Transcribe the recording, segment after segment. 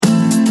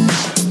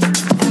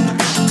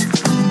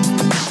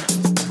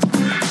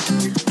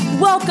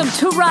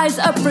Welcome to Rise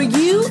Up For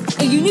You,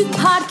 a unique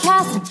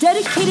podcast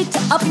dedicated to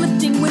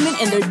uplifting women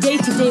in their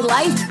day-to-day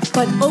life,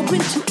 but open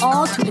to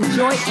all to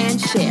enjoy and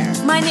share.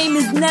 My name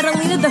is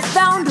Natalina, the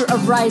founder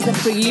of Rise Up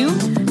For You.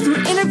 Through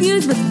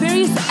interviews with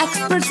various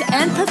experts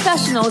and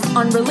professionals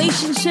on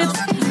relationships,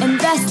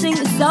 investing,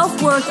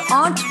 self-worth,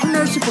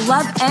 entrepreneurship,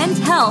 love, and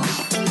health,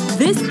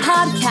 this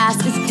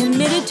podcast is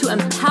committed to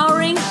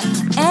empowering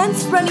and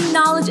spreading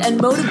knowledge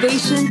and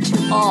motivation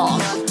to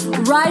all.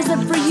 Rise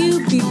up for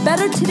you, be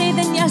better today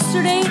than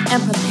yesterday,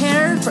 and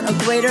prepare for a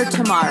greater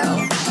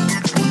tomorrow.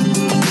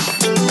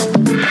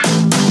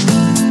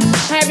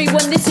 Hi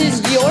everyone, this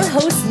is your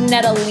host,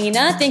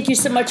 Natalina. Thank you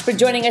so much for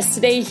joining us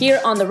today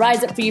here on the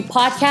Rise Up For You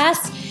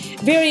podcast.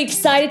 Very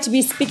excited to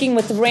be speaking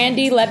with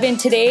Randy Levin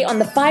today on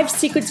the 5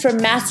 secrets for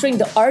mastering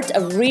the art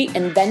of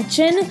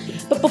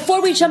reinvention. But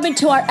before we jump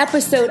into our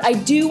episode, I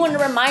do want to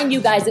remind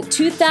you guys that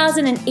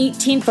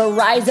 2018 for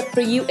Rise Up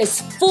For You is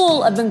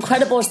full of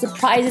incredible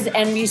surprises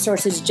and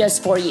resources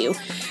just for you.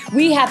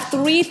 We have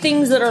 3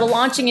 things that are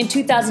launching in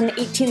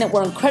 2018 that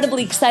we're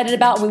incredibly excited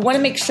about. We want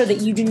to make sure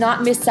that you do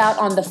not miss out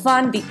on the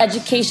fun, the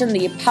education,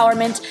 the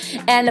empowerment,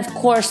 and of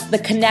course, the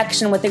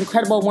connection with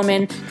incredible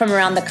women from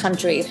around the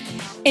country.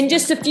 In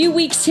just a few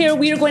weeks here,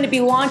 we are going to be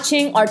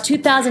launching our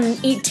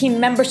 2018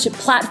 membership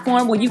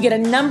platform where you get a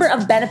number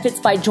of benefits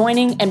by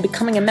joining and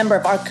becoming a member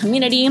of our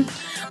community.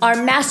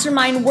 Our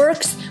Mastermind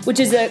Works, which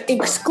is an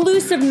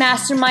exclusive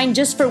mastermind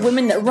just for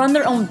women that run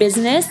their own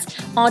business,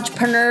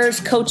 entrepreneurs,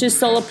 coaches,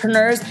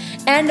 solopreneurs.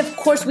 And of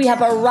course, we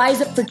have our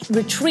Rise Up For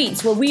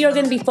retreats where we are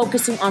going to be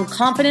focusing on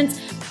confidence,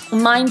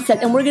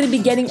 mindset, and we're going to be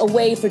getting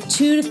away for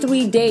 2 to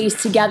 3 days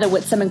together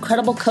with some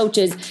incredible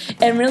coaches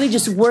and really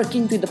just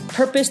working through the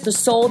purpose, the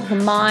soul, the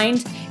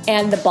mind,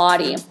 and the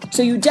body.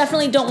 So you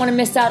definitely don't want to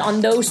miss out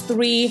on those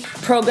 3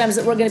 programs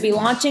that we're going to be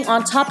launching.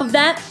 On top of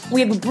that, we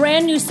have a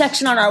brand new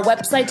section on our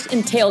website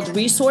entitled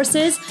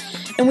resources,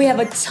 and we have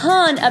a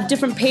ton of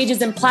different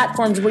pages and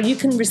platforms where you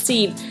can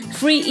receive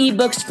free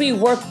ebooks, free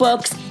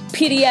workbooks,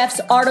 PDFs,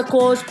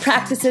 articles,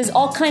 practices,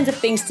 all kinds of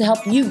things to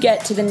help you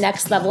get to the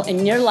next level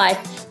in your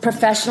life,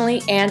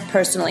 professionally and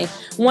personally.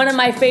 One of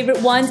my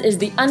favorite ones is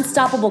the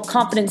Unstoppable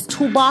Confidence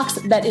Toolbox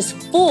that is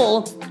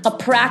full of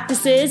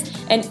practices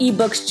and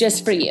ebooks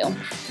just for you.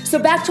 So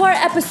back to our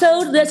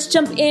episode, let's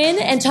jump in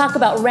and talk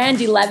about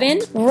Randy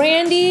Levin.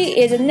 Randy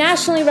is a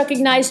nationally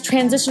recognized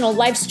transitional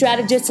life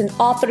strategist and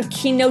author,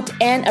 keynote,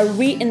 and a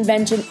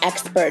reinvention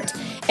expert.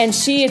 And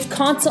she is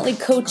constantly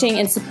coaching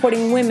and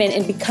supporting women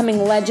in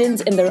becoming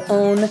legends in their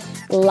own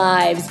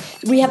lives.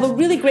 We have a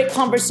really great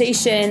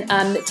conversation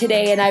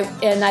today, and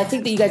I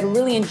think that you guys will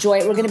really enjoy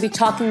it. We're going to be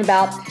talking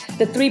about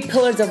the 3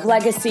 pillars of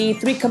legacy,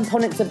 3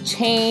 components of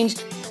change,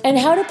 and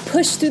how to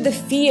push through the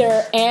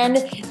fear and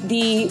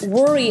the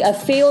worry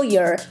of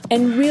failure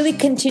and really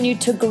continue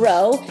to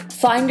grow,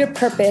 find your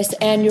purpose,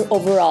 and your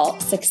overall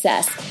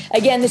success.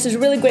 Again, this is a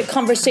really great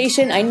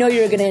conversation. I know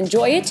you're going to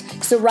enjoy it.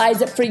 So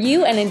rise up for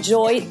you and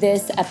enjoy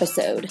this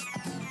episode.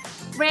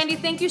 Randy,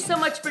 thank you so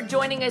much for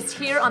joining us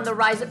here on the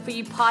Rise Up For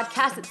You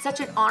podcast. It's such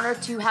an honor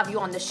to have you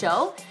on the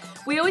show.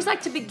 We always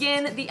like to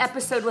begin the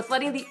episode with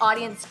letting the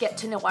audience get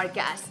to know our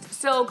guest.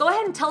 So go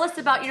ahead and tell us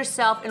about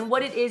yourself and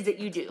what it is that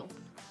you do.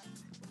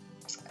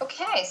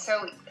 Okay,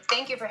 so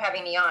thank you for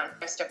having me on.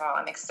 First of all,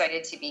 I'm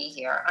excited to be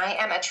here. I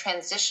am a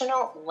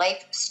transitional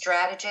life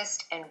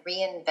strategist and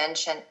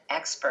reinvention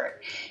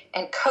expert,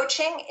 and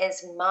coaching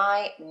is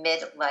my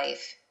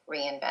midlife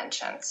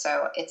reinvention.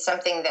 So it's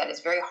something that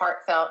is very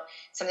heartfelt,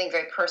 something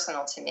very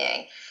personal to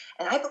me.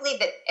 And I believe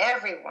that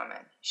every woman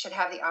should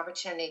have the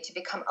opportunity to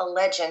become a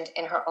legend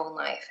in her own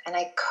life. And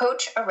I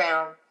coach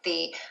around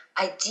the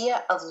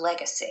idea of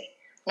legacy,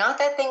 not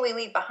that thing we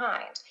leave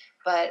behind,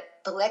 but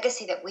the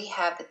legacy that we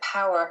have the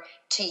power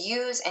to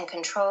use and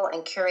control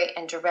and curate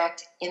and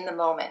direct in the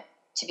moment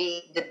to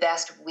be the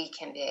best we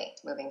can be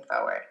moving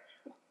forward.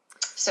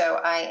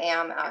 So I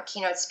am a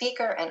keynote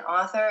speaker, an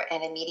author,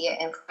 and a media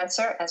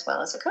influencer, as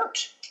well as a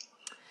coach.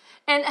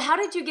 And how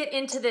did you get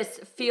into this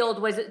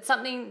field? Was it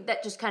something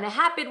that just kind of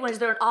happened? Was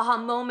there an aha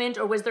moment,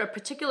 or was there a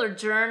particular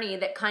journey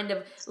that kind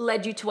of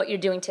led you to what you're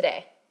doing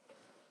today?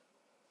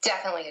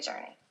 Definitely a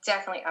journey.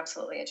 Definitely,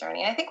 absolutely a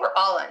journey. And I think we're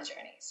all on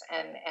journeys.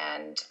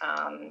 And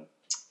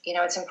you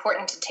know, it's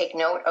important to take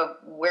note of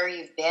where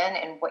you've been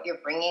and what you're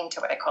bringing to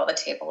what I call the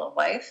table of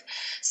life.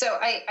 So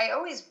I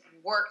always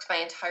worked my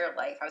entire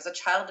life. I was a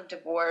child of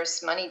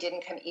divorce. Money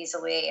didn't come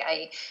easily.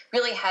 I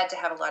really had to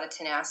have a lot of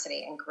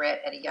tenacity and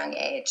grit at a young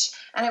age.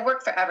 And I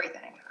worked for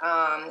everything.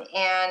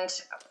 And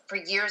for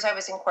years, I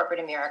was in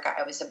corporate America.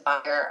 I was a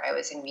buyer. I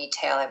was in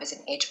retail. I was in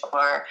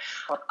HR.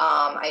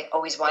 I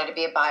always wanted to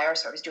be a buyer,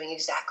 so I was doing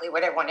exactly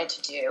what I wanted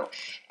to do.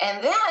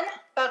 And then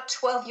about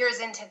 12 years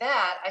into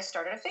that, I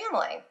started a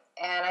family.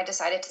 And I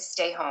decided to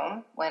stay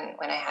home when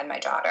I had my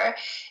daughter.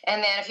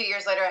 And then a few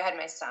years later, I had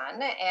my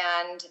son.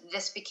 And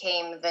this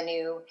became the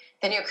new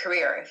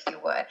career, if you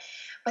would.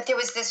 But there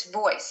was this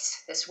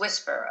voice, this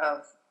whisper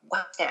of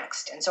what's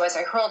next. And so as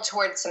I hurled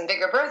towards some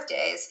bigger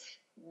birthdays,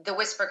 the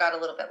whisper got a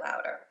little bit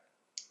louder.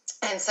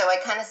 And so I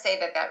kind of say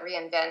that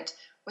reinvent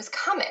was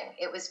coming.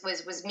 It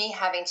was me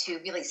having to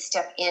really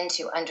step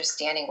into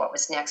understanding what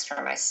was next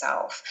for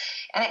myself.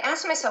 And I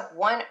asked myself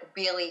one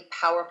really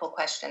powerful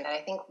question that I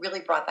think really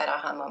brought that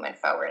aha moment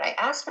forward. I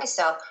asked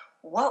myself,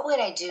 what would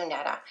I do,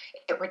 Netta,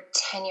 if it were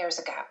 10 years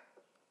ago?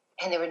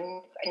 And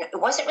it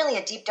wasn't really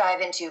a deep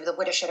dive into the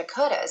woulda, shoulda,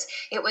 couldas.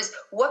 It was,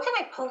 what can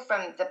I pull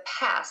from the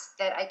past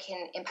that I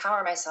can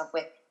empower myself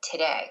with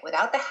today?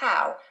 Without the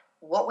how,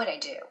 what would I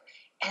do?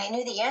 And I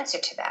knew the answer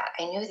to that.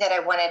 I knew that I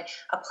wanted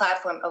a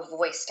platform, a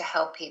voice to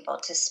help people,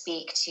 to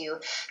speak, to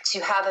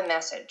have a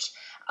message.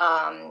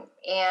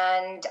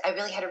 And I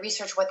really had to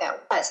research what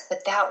that was.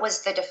 But that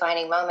was the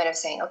defining moment of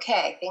saying,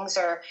 okay, things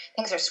are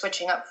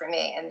switching up for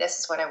me, and this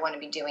is what I want to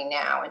be doing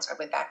now. And so I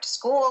went back to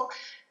school,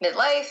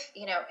 midlife,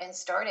 and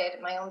started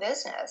my own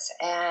business.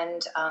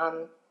 And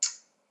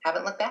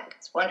haven't looked back.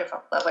 It's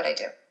wonderful. Love what I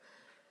do.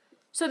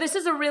 So this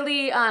is a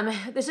really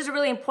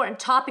important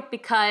topic,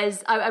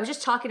 because I was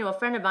just talking to a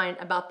friend of mine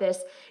about this.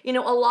 A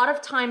lot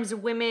of times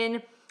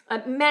women,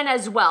 men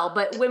as well,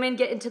 but women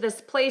get into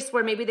this place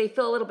where maybe they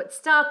feel a little bit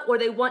stuck, or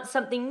they want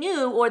something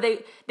new, or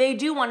they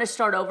do want to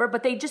start over,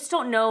 but they just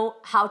don't know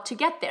how to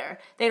get there.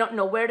 They don't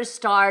know where to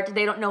start.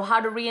 They don't know how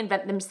to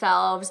reinvent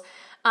themselves.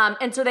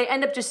 And so they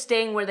end up just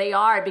staying where they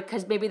are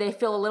because maybe they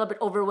feel a little bit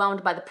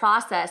overwhelmed by the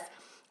process.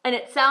 And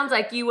it sounds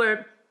like you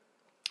were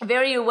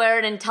very aware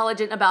and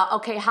intelligent about,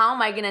 okay, how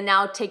am I going to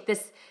now take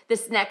this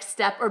next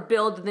step or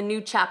build the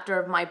new chapter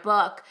of my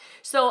book?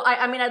 So,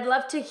 I mean, I'd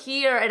love to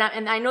hear,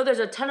 and I know there's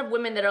a ton of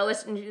women that are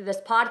listening to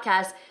this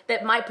podcast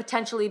that might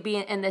potentially be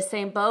in the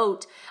same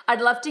boat.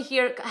 I'd love to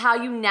hear how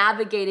you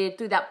navigated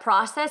through that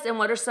process, and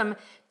what are some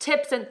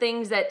tips and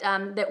things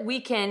that we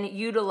can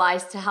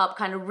utilize to help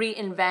kind of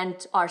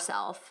reinvent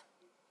ourselves.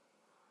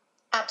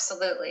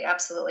 Absolutely,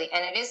 absolutely.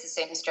 And it is the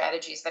same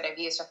strategies that I've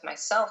used with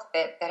myself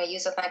that I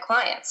use with my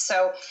clients.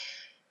 So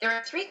there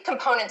are three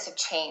components of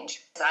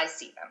change as I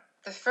see them.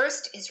 The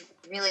first is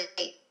really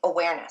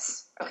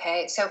awareness,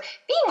 okay? So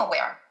being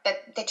aware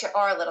that you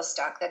are a little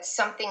stuck, that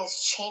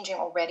something's changing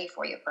already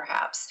for you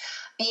perhaps.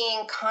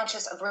 Being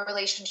conscious of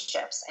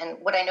relationships. And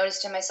what I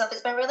noticed in myself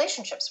is my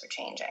relationships were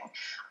changing.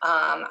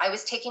 I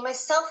was taking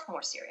myself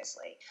more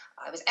seriously.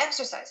 I was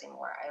exercising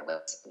more. I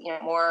was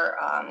more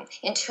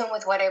in tune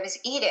with what I was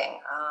eating.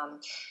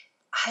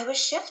 I was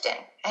shifting,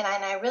 and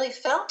I really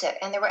felt it.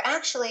 And there were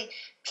actually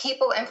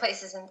people and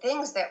places and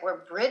things that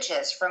were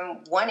bridges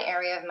from one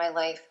area of my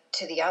life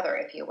to the other,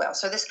 if you will.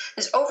 So this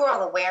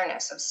overall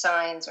awareness of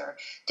signs or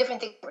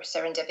different things or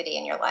serendipity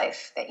in your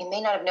life that you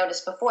may not have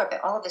noticed before,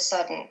 but all of a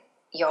sudden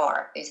you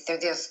are.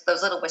 There's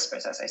those little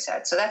whispers, as I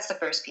said. So that's the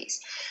first piece.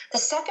 The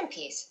second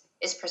piece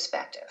is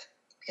perspective.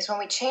 Because when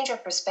we change our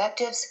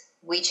perspectives,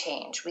 we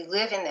change. We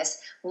live in this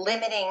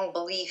limiting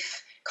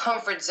belief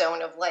comfort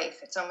zone of life.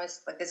 It's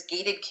almost like this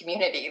gated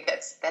community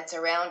that's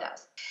around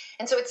us.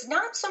 And so it's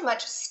not so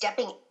much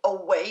stepping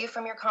away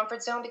from your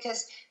comfort zone,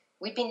 because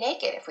we'd be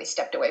naked if we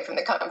stepped away from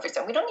the comfort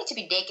zone. We don't need to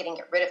be naked and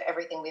get rid of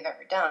everything we've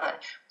ever done.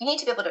 We need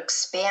to be able to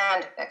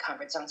expand that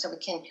comfort zone so we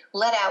can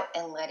let out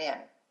and let in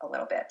a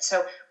little bit.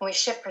 So when we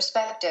shift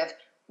perspective,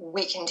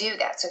 we can do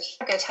that. So here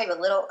I'm going to tell you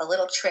a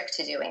little trick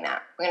to doing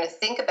that. We're going to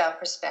think about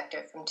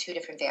perspective from two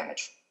different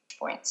vantage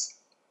points.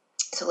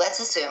 So let's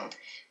assume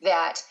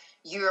that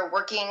you're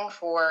working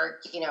for,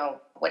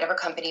 whatever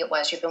company it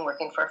was you've been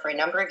working for a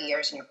number of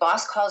years, and your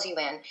boss calls you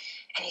in and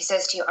he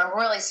says to you, I'm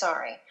really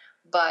sorry,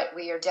 but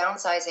we are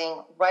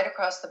downsizing right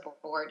across the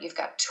board. You've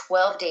got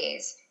 12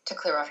 days to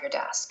clear off your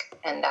desk,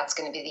 and that's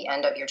going to be the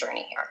end of your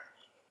journey here.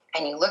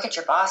 And you look at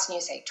your boss and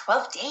you say,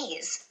 12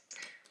 days?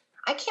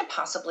 I can't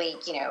possibly,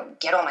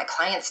 get all my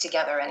clients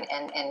together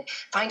and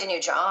find a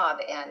new job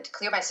and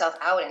clear myself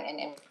out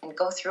and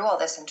go through all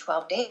this in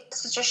 12 days.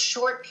 This is just a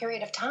short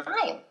period of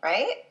time,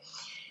 right?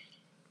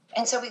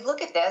 And so we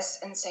look at this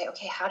and say,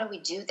 okay, how do we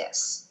do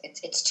this?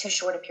 It's too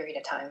short a period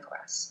of time for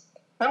us.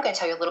 I'm going to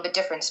tell you a little bit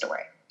different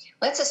story.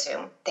 Let's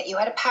assume that you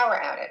had a power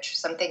outage,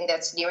 something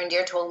that's near and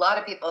dear to a lot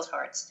of people's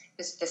hearts.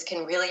 This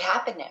can really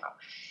happen now.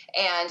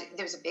 And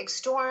there's a big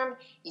storm,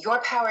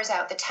 your power's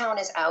out, the town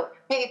is out,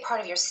 maybe part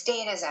of your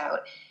state is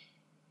out.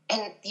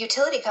 And the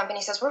utility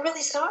company says, we're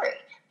really sorry,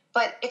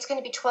 but it's going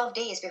to be 12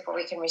 days before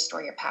we can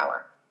restore your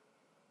power.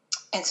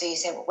 And so you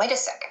say, well, wait a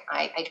second,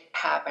 I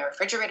have, my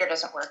refrigerator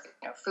doesn't work, there's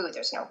no food,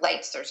 there's no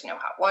lights, there's no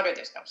hot water,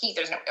 there's no heat,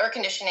 there's no air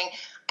conditioning.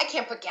 I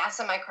can't put gas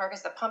in my car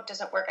because the pump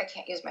doesn't work, I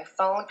can't use my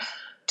phone.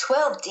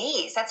 12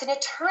 days, that's an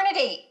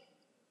eternity.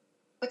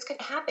 What's going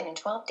to happen in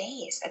 12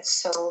 days? That's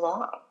so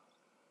long.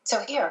 So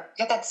here,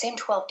 we got that same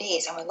 12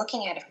 days, and we're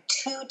looking at it from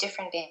two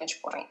different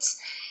vantage points.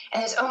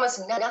 And there's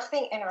almost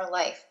nothing in our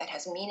life that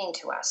has meaning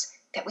to us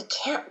that we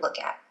can't look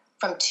at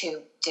from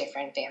two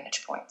different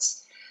vantage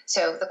points.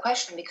 So the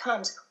question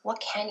becomes,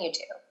 what can you do?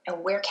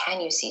 And where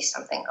can you see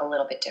something a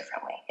little bit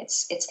differently?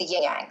 It's the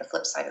yin-yang, the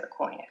flip side of the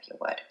coin, if you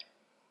would.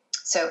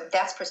 So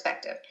that's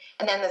perspective.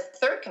 And then the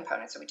third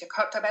component, so we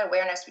talked about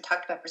awareness, we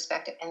talked about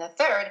perspective, and the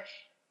third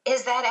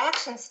is that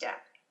action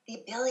step, the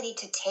ability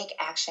to take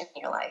action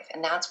in your life.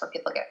 And that's where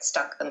people get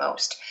stuck the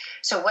most.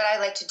 So what I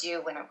like to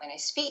do when I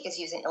speak is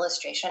use an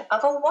illustration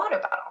of a water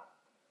bottle.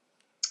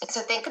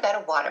 So think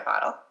about a water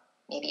bottle.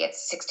 Maybe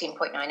it's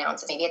 16.9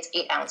 ounces, maybe it's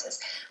 8 ounces,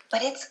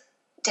 but it's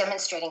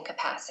demonstrating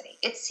capacity.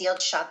 It's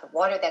sealed shut. The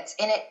water that's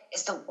in it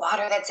is the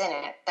water that's in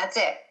it. That's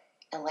it.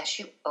 Unless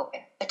you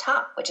open the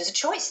top, which is a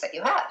choice that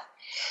you have.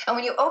 And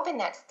when you open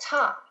that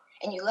top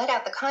and you let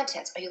out the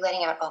contents, are you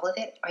letting out all of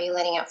it? Are you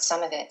letting out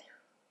some of it?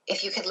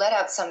 If you could let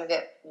out some of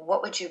it,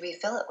 what would you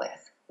refill it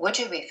with? Would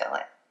you refill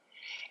it?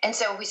 And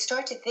so we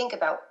start to think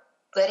about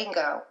letting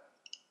go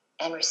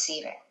and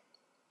receiving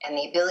and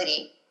the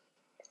ability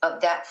of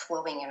that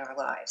flowing in our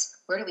lives.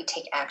 Where do we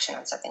take action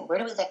on something? Where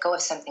do we let go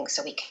of something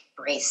so we can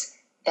embrace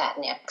that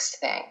next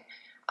thing?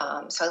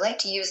 So I like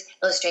to use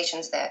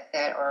illustrations that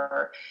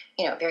are,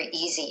 very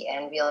easy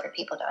and real for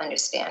people to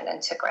understand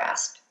and to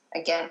grasp.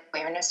 Again,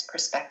 awareness,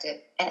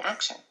 perspective, and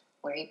action.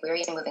 Where are you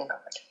moving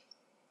forward?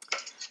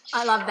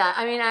 I love that.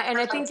 I mean,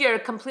 I think you're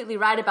completely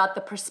right about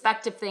the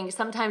perspective thing.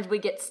 Sometimes we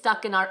get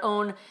stuck in our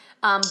own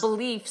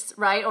beliefs,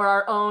 right? Or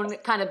our own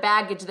kind of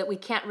baggage that we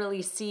can't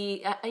really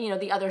see,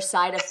 the other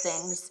side of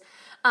things.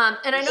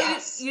 And I know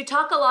you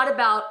talk a lot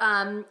about,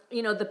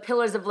 the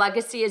pillars of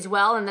legacy as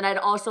well. And then I'd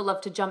also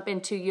love to jump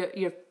into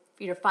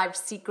your 5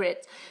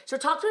 secrets. So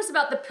talk to us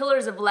about the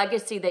pillars of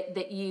legacy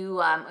that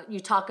you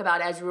talk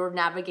about as we're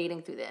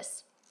navigating through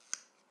this.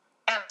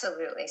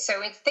 Absolutely. So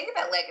when you think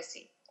about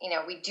legacy,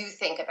 we do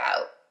think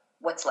about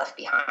what's left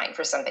behind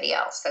for somebody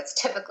else. That's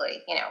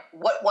typically,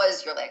 what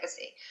was your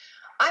legacy?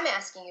 I'm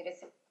asking you to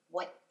think,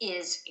 what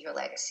is your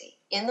legacy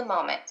in the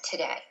moment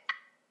today?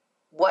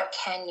 What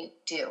can you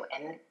do?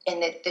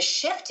 And the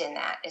shift in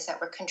that is that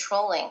we're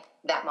controlling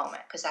that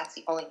moment, because that's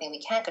the only thing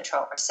we can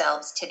control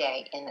ourselves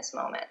today in this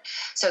moment.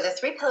 So the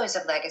 3 pillars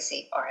of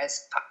legacy are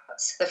as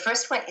follows. The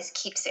first one is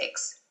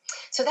keepsakes.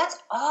 So that's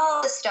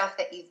all the stuff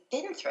that you've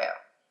been through,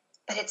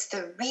 but it's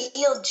the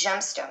real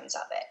gemstones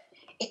of it.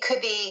 It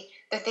could be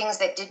the things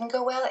that didn't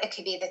go well. It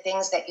could be the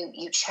things that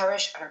you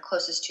cherish and are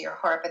closest to your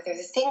heart, but they're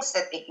the things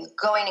that you're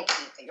going to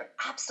keep, that you're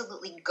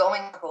absolutely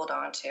going to hold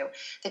on to,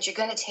 that you're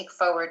going to take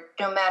forward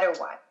no matter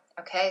what.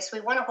 Okay, so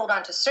we want to hold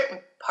on to certain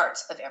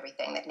parts of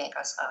everything that make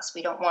us us.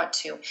 We don't want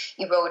to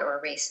erode or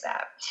erase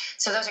that.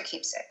 So those are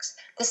keepsakes.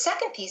 The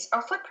second piece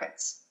are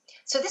footprints.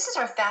 So this is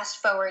our fast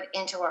forward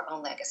into our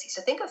own legacy.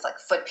 So think of like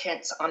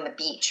footprints on the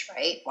beach,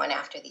 right? One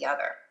after the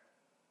other.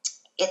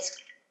 It's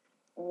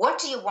what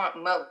do you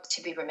want most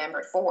to be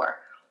remembered for?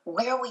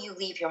 Where will you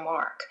leave your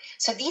mark?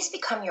 So these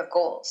become your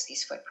goals,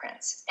 these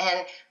footprints.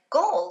 And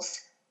goals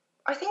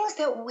are things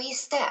that we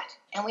set,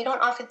 and we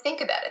don't often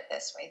think about it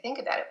this way. Think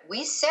about it.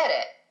 We set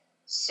it,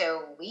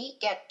 so we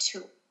get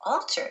to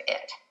alter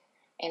it.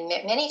 And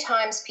many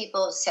times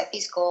people set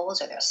these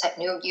goals, or they'll set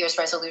New Year's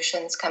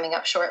resolutions coming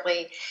up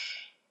shortly,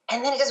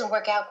 and then it doesn't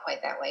work out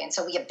quite that way. And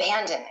so we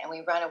abandon and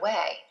we run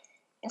away.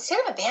 Instead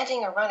of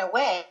abandoning or run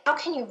away, how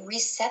can you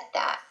reset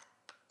that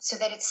so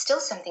that it's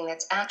still something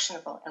that's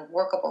actionable and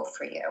workable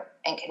for you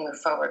and can move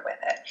forward with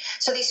it?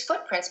 So these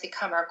footprints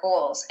become our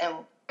goals, and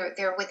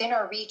they're within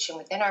our reach and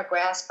within our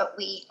grasp, but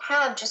we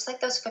have, just like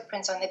those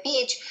footprints on the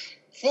beach,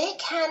 they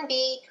can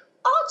be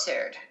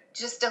altered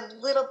just a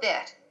little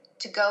bit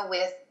to go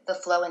with the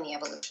flow and the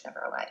evolution of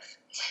our life.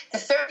 The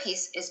third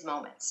piece is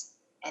moments,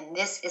 and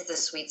this is the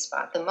sweet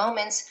spot. The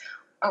moments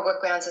are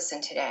what grounds us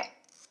in today,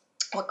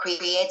 what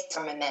creates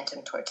our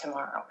momentum toward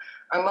tomorrow.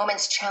 Our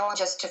moments challenge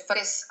us to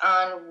focus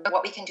on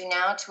what we can do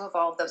now to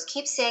evolve those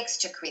keepsakes,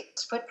 to create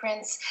those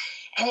footprints,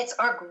 and it's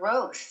our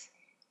growth.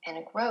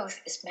 And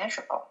growth is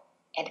measurable,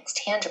 and it's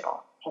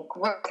tangible, and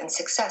growth and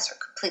success are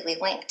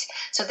completely linked.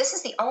 So this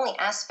is the only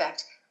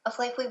aspect of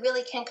life we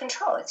really can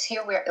control. It's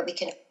here where we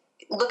can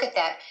look at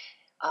that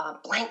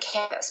blank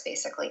canvas,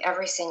 basically,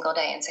 every single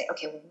day and say,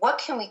 okay, what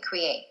can we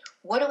create?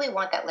 What do we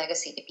want that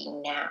legacy to be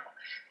now?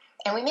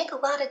 And we make a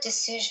lot of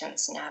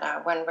decisions,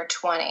 Netta, when we're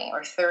 20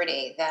 or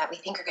 30 that we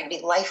think are going to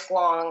be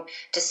lifelong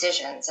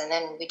decisions. And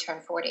then we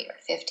turn 40 or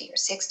 50 or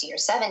 60 or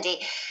 70,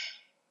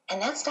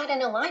 and that's not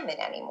in alignment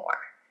anymore.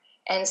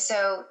 And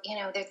so,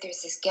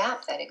 there's this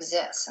gap that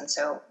exists. And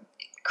so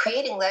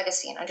creating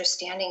legacy and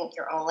understanding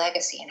your own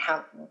legacy and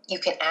how you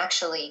can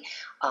actually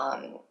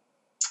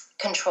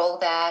control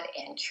that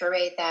and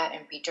curate that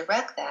and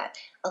redirect that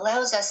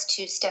allows us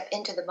to step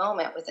into the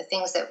moment with the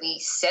things that we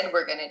said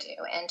we're going to do,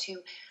 and to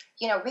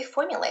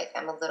reformulate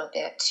them a little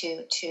bit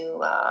to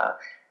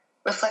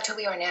reflect who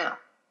we are now.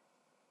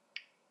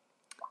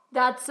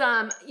 That's,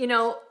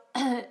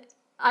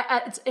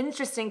 it's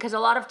interesting because a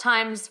lot of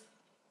times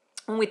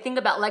when we think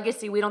about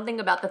legacy, we don't think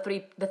about the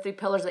three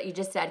pillars that you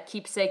just said: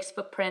 keepsakes,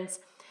 footprints,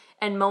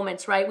 and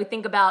moments, right? We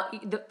think about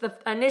the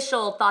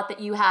initial thought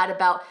that you had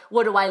about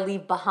what do I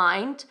leave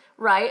behind,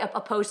 right?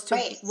 Opposed to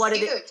what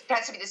huge. It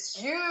has to be this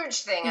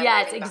huge thing.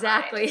 Yes,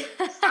 exactly.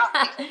 You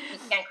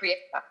can't create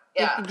that.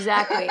 Yeah.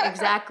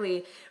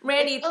 Exactly.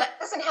 Randy, it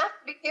doesn't have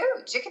to be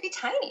huge. It could be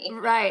tiny.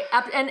 Right.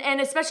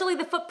 And especially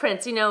the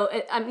footprints,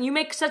 you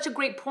make such a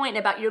great point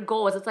about your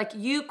goals. It's like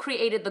you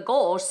created the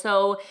goals.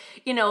 So,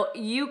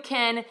 you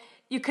can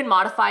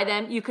modify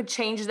them. You could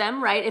change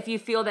them, right? If you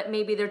feel that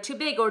maybe they're too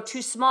big or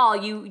too small,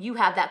 you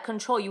have that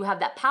control, you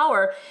have that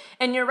power.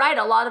 And you're right.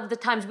 A lot of the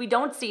times we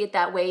don't see it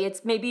that way.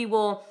 It's maybe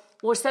we'll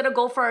we'll set a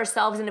goal for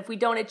ourselves, and if we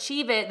don't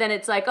achieve it, then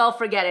it's like, oh,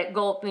 forget it,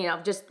 goal,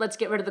 just let's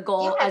get rid of the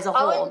goal as a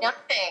whole. All or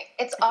nothing.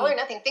 It's all or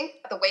nothing. Think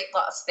about the weight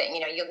loss thing.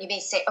 You may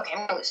say, okay, I'm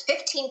going to lose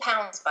 15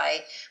 pounds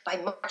by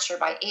March or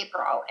by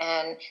April,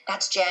 and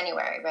that's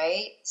January,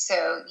 right?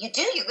 So you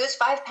lose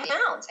 5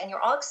 pounds, and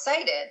you're all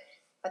excited,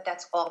 but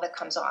that's all that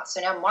comes off. So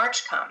now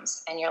March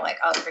comes, and you're like,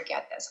 oh,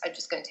 forget this. I'm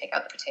just going to take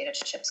out the potato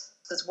chips,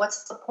 because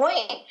what's the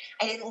point?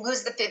 I didn't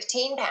lose the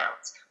 15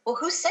 pounds. Well,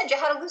 who said you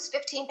had to lose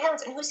 15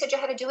 pounds, and who said you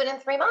had to do it in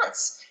 3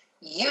 months?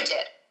 You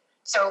did.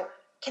 So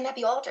can that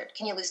be altered?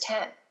 Can you lose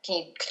 10? Can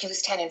you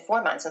lose 10 in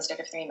 4 months instead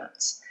of 3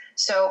 months?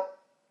 So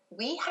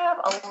we have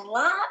a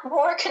lot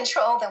more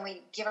control than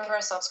we give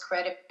ourselves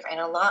credit for, and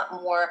a lot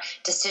more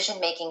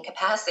decision-making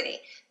capacity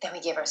than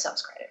we give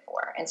ourselves credit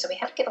for. And so we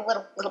have to give a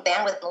little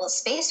bandwidth and a little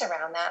space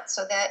around that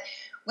so that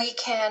we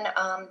can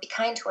be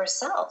kind to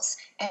ourselves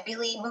and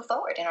really move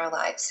forward in our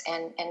lives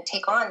and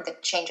take on the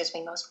changes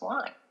we most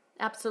want.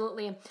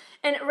 Absolutely.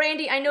 And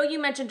Randy, I know you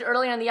mentioned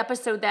earlier in the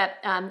episode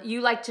that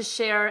you like to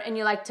share and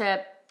you like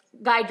to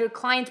guide your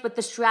clients with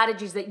the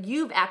strategies that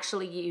you've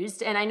actually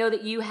used. And I know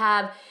that you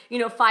have,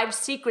 5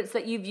 secrets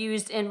that you've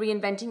used in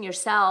reinventing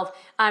yourself.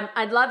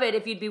 I'd love it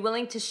if you'd be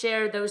willing to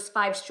share those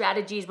 5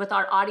 strategies with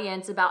our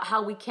audience about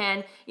how we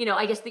can,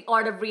 the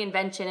art of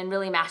reinvention and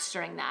really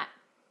mastering that.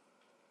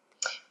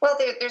 Well,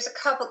 there's a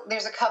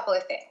couple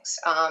of things.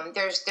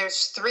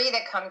 There's 3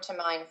 that come to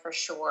mind for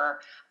sure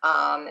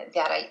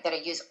that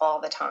I use all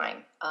the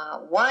time.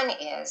 One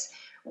is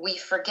we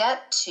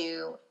forget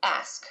to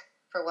ask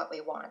for what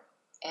we want.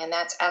 And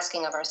that's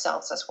asking of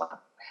ourselves as well.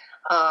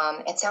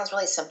 It sounds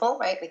really simple,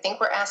 right? We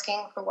think we're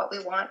asking for what we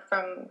want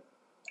from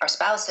our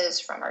spouses,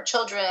 from our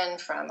children,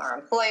 from our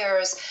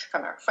employers,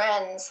 from our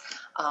friends,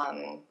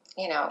 from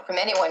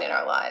anyone in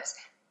our lives.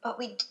 But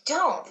we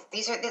don't.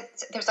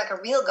 There's like a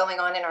reel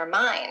going on in our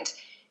mind.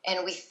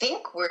 And we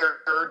think we're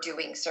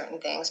doing certain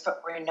things,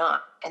 but we're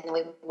not. And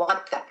we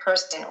want that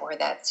person or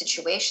that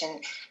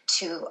situation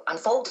to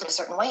unfold in a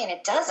certain way, and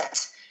it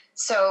doesn't.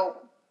 So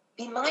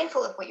be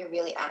mindful of what you're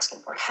really asking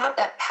for. Have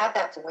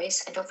that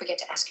voice, and don't forget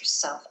to ask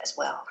yourself as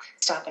well.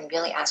 Stop and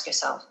really ask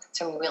yourself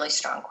some really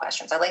strong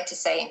questions. I like to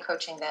say in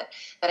coaching that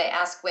I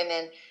ask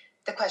women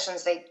the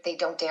questions they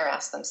don't dare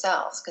ask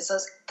themselves, because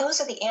those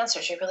are the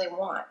answers you really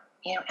want.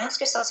 Ask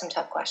yourself some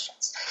tough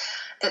questions.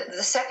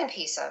 The second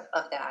piece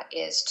of that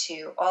is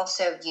to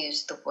also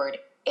use the word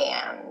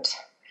and.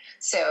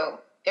 So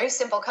very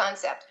simple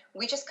concept.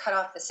 We just cut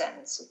off the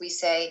sentence. We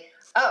say,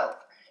 oh,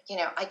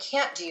 I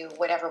can't do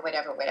whatever. We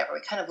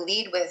kind of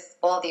lead with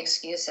all the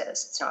excuses.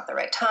 It's not the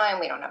right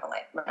time. We don't have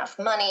enough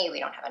money. We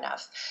don't have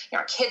enough.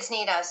 Our kids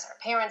need us. Our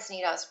parents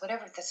need us.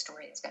 Whatever the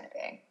story is going to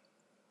be.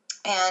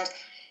 And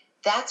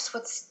that's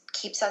what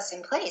keeps us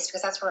in place,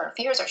 because that's where our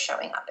fears are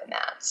showing up in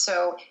that.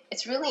 So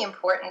it's really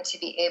important to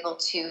be able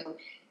to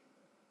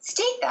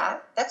state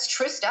that. That's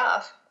true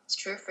stuff. It's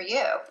true for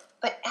you.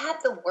 But add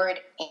the word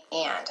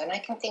and I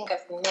can think of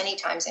many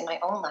times in my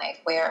own life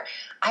where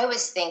I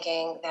was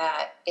thinking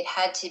that it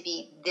had to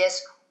be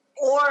this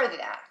or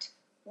that.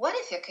 What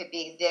if it could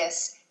be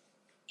this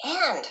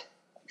and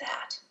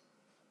that?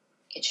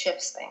 It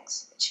shifts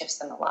things. It shifts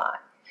them a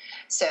lot.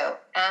 So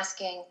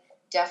asking,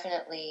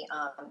 definitely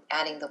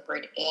adding the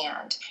word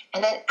and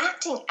then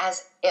acting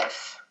as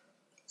if.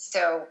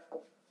 So,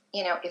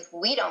 if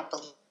we don't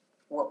believe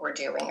what we're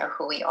doing or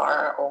who we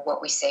are or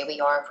what we say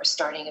we are, if we're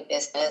starting a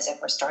business,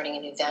 if we're starting a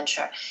new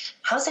venture,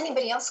 how's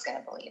anybody else going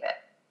to believe it?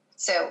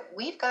 So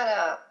we've got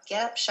to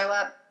get up, show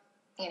up,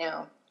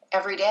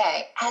 every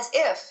day as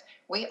if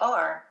we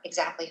are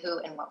exactly who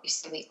and what we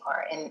say we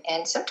are.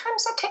 And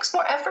sometimes that takes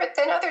more effort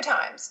than other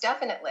times,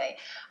 definitely.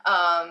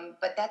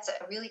 But that's a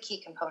really key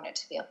component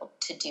to be able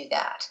to do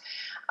that.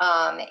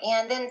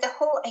 And then the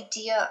whole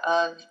idea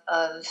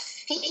of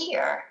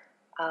fear.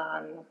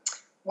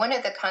 One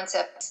of the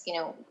concepts,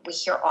 we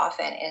hear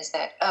often is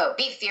that,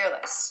 be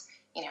fearless,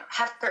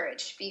 have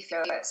courage, be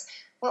fearless.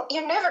 Well,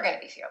 you're never going to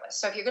be fearless.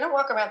 So if you're going to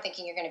walk around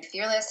thinking you're going to be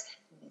fearless,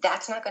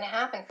 that's not going to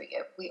happen for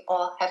you. We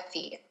all have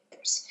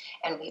fears,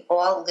 and we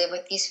all live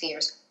with these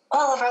fears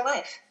all of our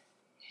life.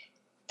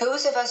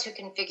 Those of us who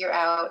can figure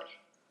out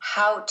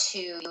how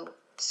to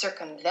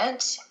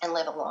circumvent and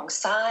live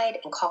alongside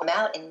and call them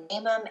out and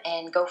name them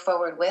and go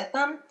forward with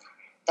them,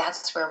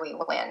 that's where we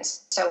win.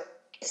 So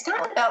it's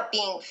not about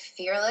being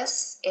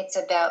fearless. It's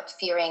about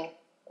fearing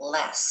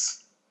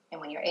less.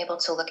 And when you're able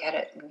to look at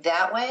it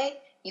that way,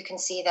 you can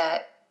see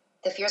that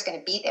the fear is going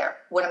to be there.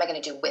 What am I going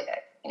to do with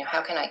it?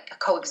 How can I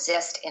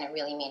coexist in a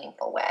really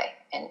meaningful way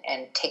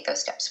and take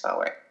those steps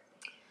forward?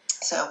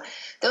 So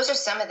those are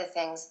some of the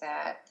things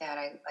that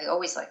I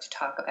always like to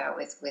talk about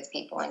with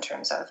people in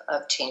terms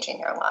of changing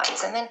their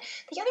lives. And then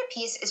the other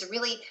piece is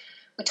really,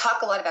 we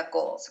talk a lot about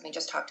goals, and we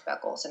just talked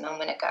about goals a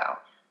moment ago.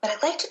 But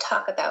I'd like to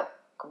talk about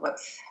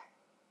growth.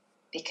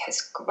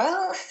 Because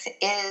growth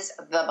is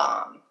the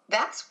bomb.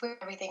 That's where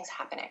everything's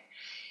happening.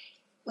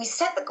 We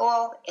set the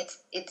goal.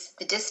 It's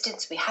the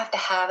distance. We have to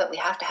have it. We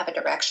have to have a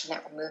direction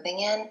that we're moving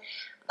in.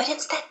 But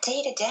it's that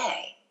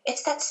day-to-day.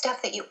 It's that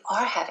stuff that you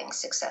are having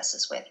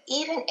successes with,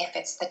 even if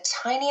it's the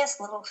tiniest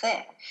little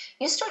thing.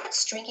 You start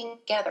stringing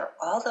together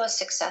all those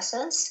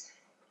successes,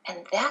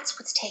 and that's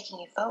what's taking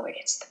you forward.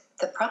 It's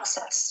the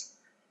process.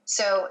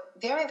 So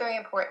very, very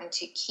important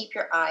to keep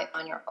your eye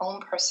on your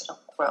own personal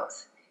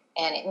growth.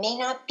 And it may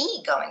not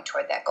be going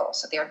toward that goal.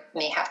 So there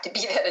may have to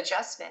be that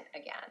adjustment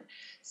again.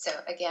 So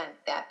again,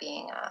 that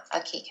being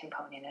a key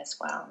component as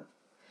well.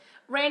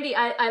 Randy,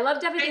 I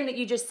loved everything that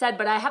you just said,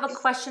 but I have a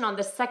question on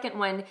the second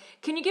one.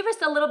 Can you give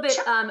us a little bit,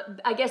 Sure.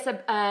 I guess,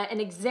 an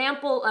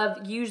example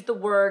of use the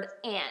word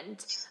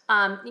and,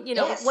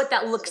 Yes. what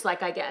that looks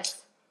like, I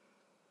guess?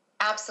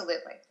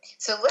 Absolutely.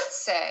 So let's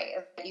say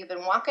that you've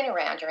been walking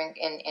around, you're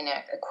in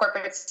a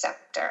corporate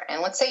sector,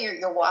 and let's say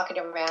you're walking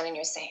around and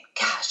you're saying,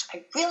 gosh,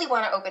 I really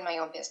want to open my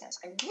own business.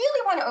 I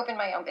really want to open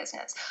my own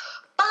business,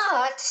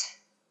 but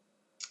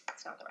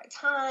it's not the right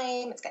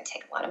time. It's going to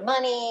take a lot of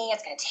money.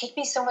 It's going to take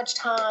me so much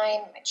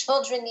time. My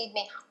children need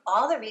me.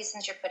 All the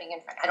reasons you're putting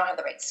in front. I don't have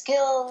the right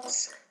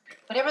skills.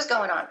 Whatever's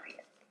going on for you.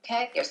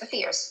 Okay? Here's the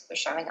fears. They're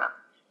showing up.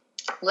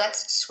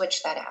 Let's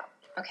switch that out.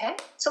 Okay?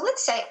 So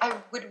let's say I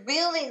would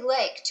really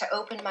like to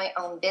open my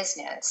own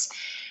business,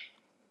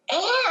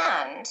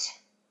 and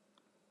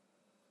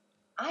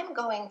I'm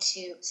going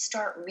to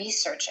start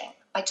researching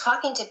by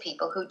talking to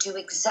people who do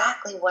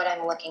exactly what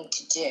I'm looking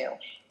to do,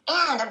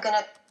 and I'm going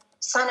to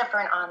sign up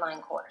for an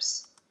online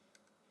course.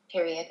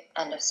 Period.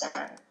 End of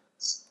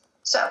sentence.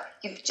 So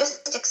you've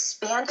just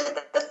expanded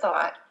the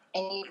thought,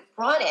 and you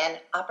brought in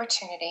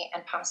opportunity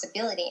and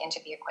possibility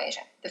into the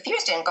equation. The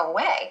fears didn't go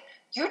away.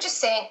 You're just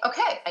saying,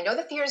 okay, I know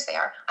the fear's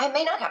there. I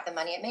may not have the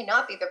money. It may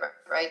not be the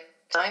right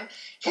time.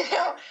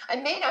 I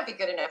may not be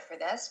good enough for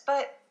this,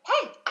 but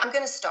hey, I'm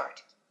going to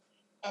start.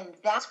 And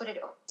that's what it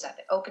opens up.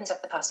 It opens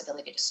up the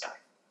possibility to start.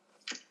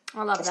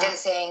 I love Instead that. of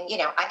saying,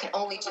 I can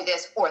only do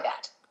this or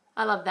that.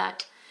 I love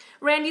that.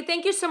 Randy,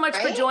 thank you so much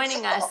for Right?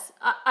 joining us.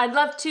 I'd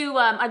love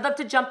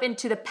to jump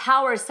into the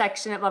power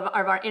section of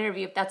our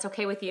interview, if that's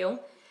okay with you.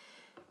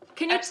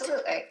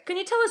 Absolutely. Can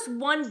you tell us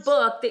one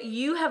book that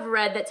you have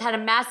read that's had a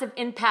massive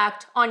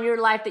impact on your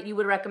life that you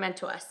would recommend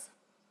to us?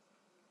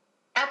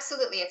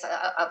 Absolutely.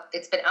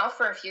 It's been out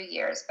for a few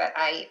years, but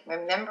I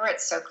remember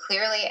it so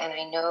clearly, and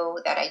I know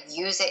that I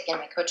use it in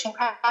my coaching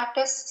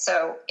practice,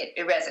 so it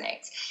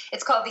resonates.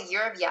 It's called The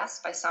Year of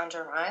Yes by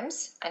Sandra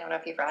Rhimes. I don't know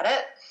if you've read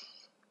it.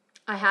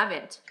 I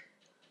haven't.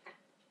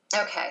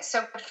 Okay,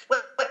 so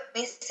what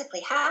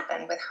basically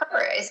happened with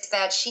her is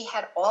that she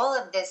had all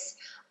of this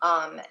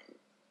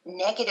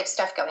negative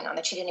stuff going on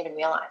that she didn't even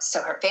realize.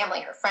 So her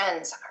family, her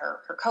friends, her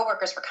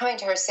coworkers were coming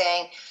to her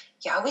saying,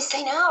 you always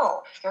say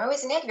no. You're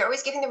always negative. You're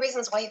always giving the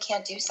reasons why you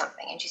can't do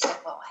something. And she said,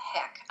 well,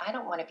 heck, I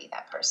don't want to be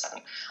that person.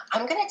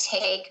 I'm going to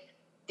take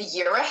the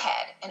year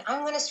ahead, and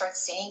I'm going to start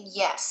saying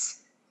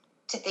yes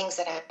to things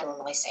that I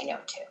normally say no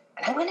to.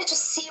 And I'm going to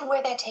just see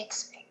where that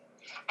takes me.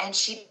 And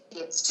she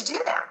begins to do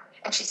that.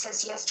 And she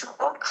says yes to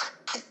all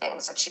kinds of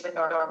things that she would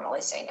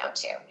normally say no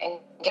to. And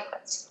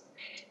yes,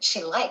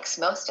 she likes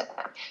most of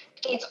them.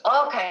 She gets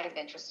all kinds of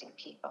interesting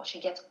people.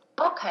 She gets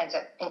all kinds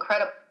of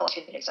incredible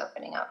opportunities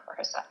opening up for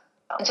herself.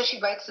 And so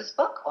she writes this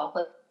book called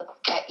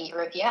That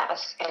Year of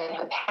Yes, and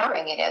how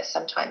empowering it is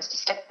sometimes to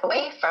step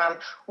away from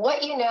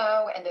what you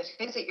know and the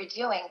things that you're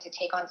doing to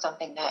take on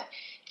something that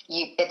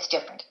it's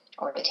different,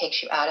 or it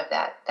takes you out of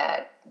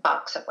that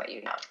box of what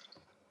you know.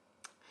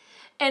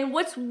 And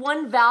what's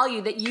one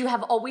value that you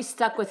have always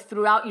stuck with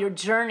throughout your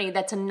journey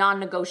that's a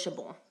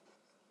non-negotiable?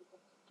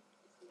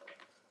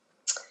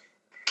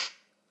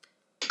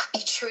 Be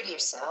true to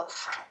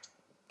yourself.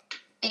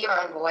 Be your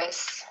own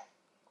voice.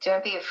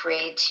 Don't be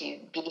afraid to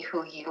be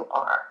who you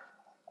are,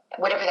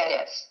 whatever that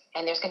is.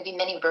 And there's going to be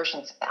many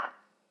versions of that,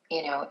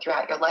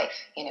 throughout your life.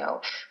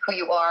 Who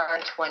you are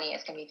at 20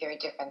 is going to be very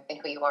different than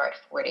who you are at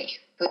 40.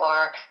 Who you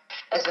are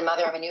as the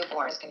mother of a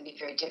newborn is going to be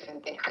very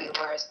different than who you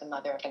are as the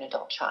mother of an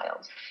adult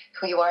child.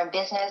 Who you are in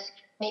business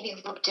may be a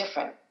little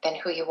different than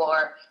who you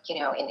are,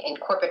 in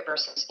corporate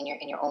versus in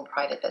your own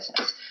private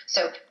business.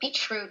 So be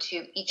true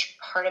to each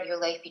part of your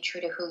life. Be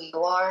true to who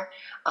you are,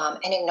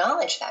 and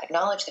acknowledge that.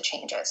 Acknowledge the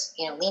changes.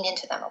 Lean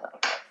into them a little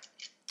bit.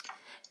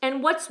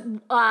 And what's,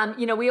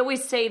 we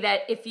always say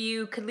that if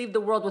you could leave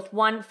the world with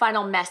one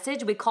final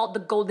message, we call it the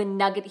golden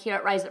nugget here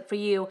at Rise Up For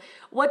You.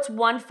 What's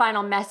one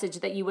final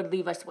message that you would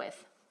leave us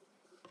with?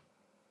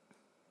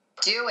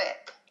 Do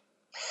it.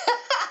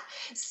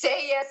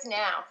 Say yes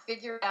now.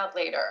 Figure it out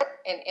later.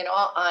 In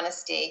all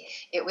honesty,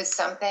 it was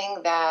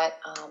something that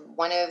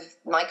one of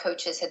my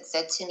coaches had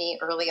said to me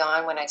early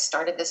on when I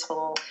started this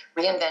whole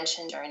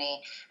reinvention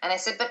journey. And I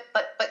said, but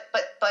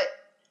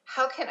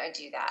how can I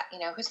do that?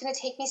 Who's going to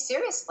take me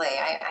seriously?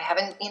 I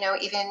haven't,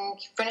 even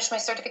finished my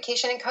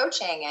certification in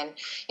coaching. And,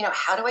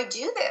 how do I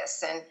do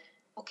this? And,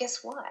 well,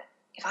 guess what?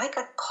 If I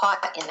got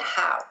caught in the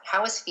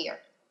how is fear?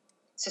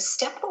 So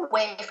step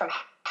away from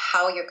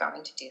how you're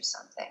going to do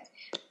something.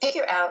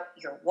 Figure out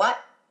your what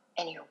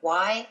and your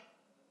why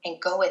and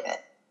go with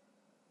it.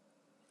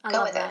 I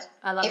love that.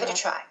 Give it a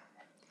try.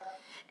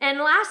 And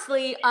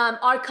lastly,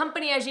 our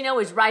company, as you know,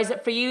 is Rise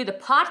Up For You. The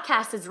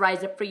podcast is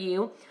Rise Up For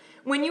You.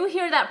 When you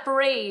hear that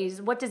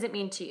phrase, what does it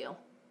mean to you?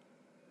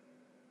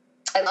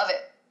 I love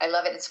it. I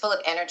love it. It's full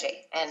of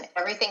energy, and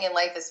everything in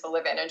life is full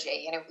of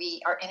energy.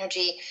 Our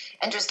energy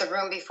enters the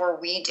room before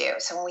we do.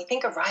 So when we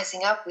think of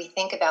rising up, we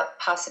think about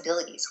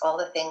possibilities, all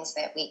the things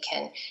that we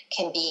can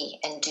be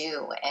and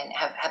do and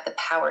have the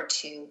power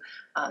to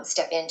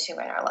step into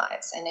in our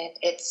lives. And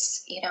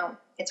it's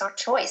our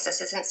choice. This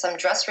isn't some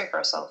dress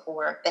rehearsal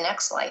for the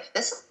next life.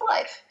 This is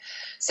life.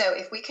 So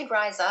if we can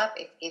rise up,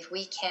 if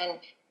we can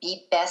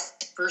be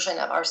best version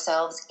of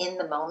ourselves in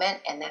the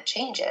moment, and that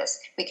changes,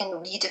 we can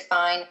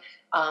redefine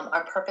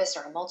our purpose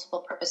or our multiple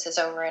purposes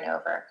over and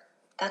over.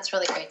 That's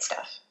really great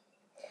stuff.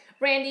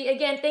 Randy,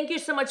 again, thank you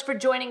so much for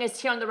joining us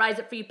here on the Rise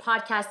Up For You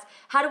podcast.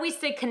 How do we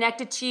stay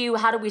connected to you?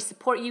 How do we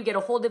support you, get a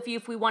hold of you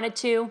if we wanted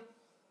to?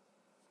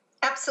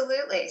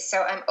 Absolutely.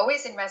 So I'm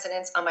always in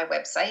residence on my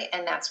website,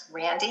 and that's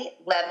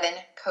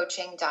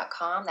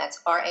randylevincoaching.com. That's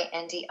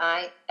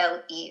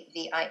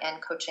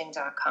RandiLevin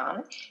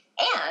coaching.com.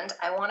 And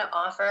I want to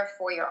offer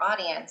for your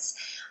audience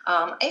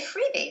a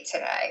freebie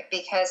today,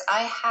 because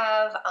I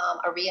have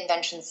a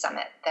reinvention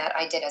summit that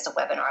I did as a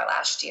webinar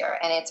last year,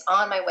 and it's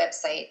on my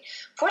website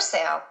for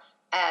sale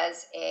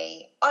as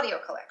a audio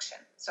collection.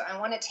 So I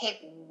want to take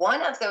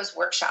one of those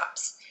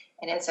workshops,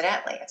 and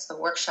incidentally, it's the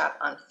workshop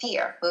on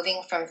fear,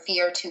 moving from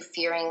fear to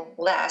fearing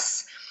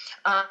less.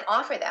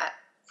 Offer that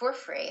for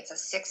free. It's a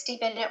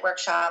 60-minute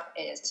workshop.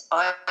 It is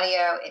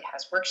audio. It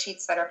has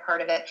worksheets that are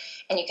part of it,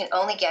 and you can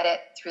only get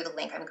it through the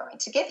link I'm going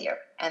to give you,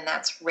 and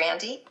that's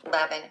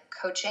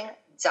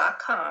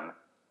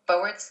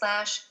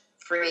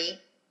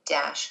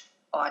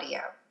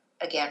randylevincoaching.com/free-audio.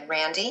 Again,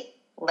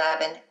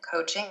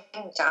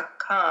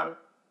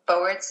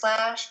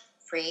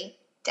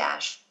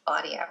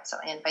 randylevincoaching.com/free-audio. So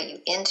I invite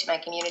you into my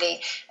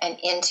community and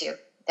into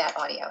that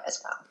audio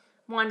as well.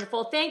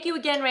 Wonderful. Thank you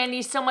again,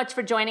 Randy, so much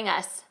for joining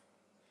us.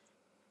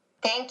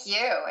 Thank you.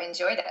 I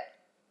enjoyed it.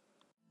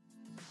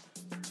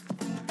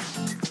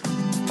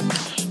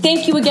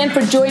 Thank you again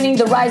for joining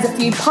the Rise Up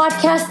For You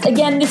podcast.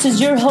 Again, this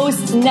is your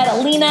host,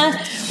 Netalina.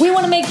 We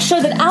want to make sure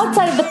that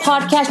outside of the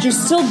podcast, you're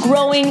still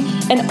growing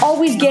and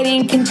always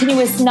getting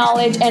continuous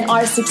knowledge and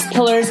our 6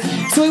 pillars.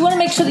 So we want to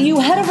make sure that you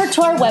head over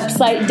to our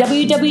website,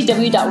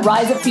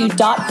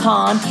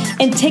 www.riseupforyou.com,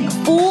 and take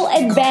full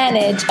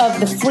advantage of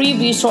the free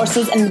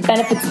resources and the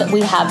benefits that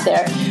we have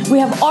there. We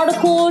have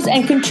articles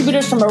and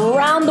contributors from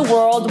around the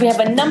world. We have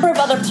a number of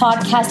other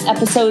podcast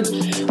episodes,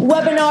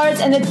 webinars,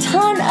 and a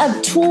ton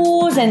of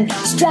tools and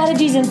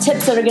strategies and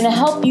tips that are going to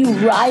help you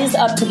rise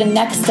up to the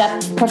next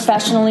step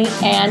professionally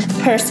and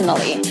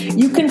personally.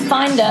 You can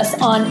find us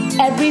on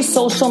every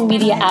social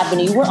media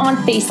avenue. We're on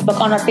Facebook,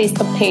 on our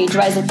Facebook page,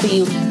 Rise Up For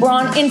You. We're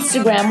on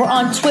Instagram. We're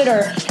on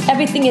Twitter.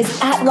 Everything is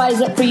at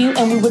Rise Up For You,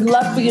 and we would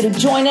love for you to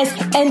join us.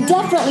 And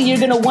definitely, you're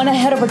going to want to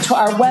head over to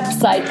our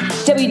website,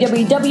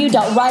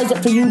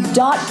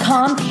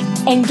 www.riseupforyou.com,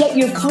 and get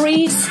your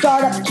free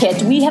startup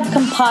kit. We have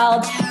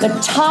compiled the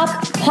top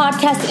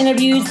podcast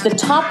interviews, the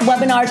top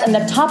webinars, and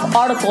the top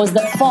articles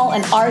that fall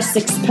in our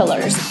 6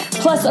 pillars.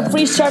 Plus a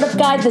free startup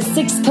guide, the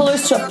 6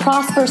 pillars to a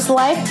prosperous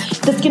life,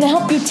 that's going to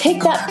help you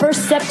take that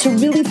first step to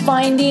really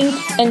finding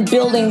and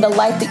building the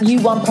life that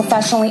you want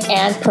professionally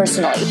and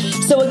personally.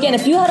 So again,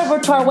 if you head over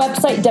to our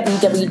website,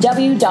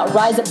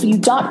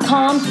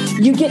 www.riseupforyou.com,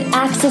 you get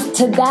access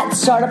to that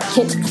startup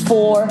kit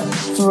for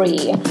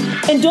free.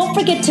 And don't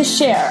forget to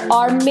share.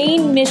 Our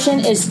main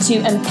mission is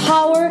to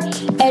empower,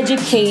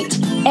 educate,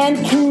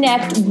 and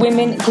connect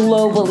women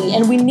globally,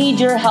 and we need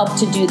your help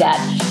to do that.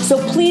 So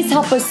please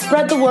help us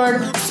spread the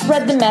word,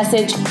 spread the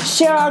message,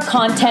 share our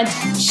content,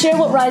 share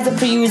what Rise Up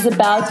For You is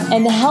about,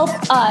 and help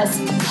us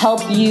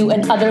help you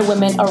and other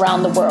women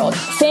around the world.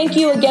 Thank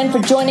you again for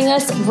joining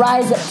us.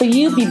 Rise Up For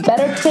You. Be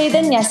better today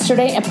than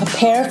yesterday, and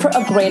prepare for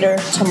a greater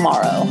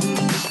tomorrow.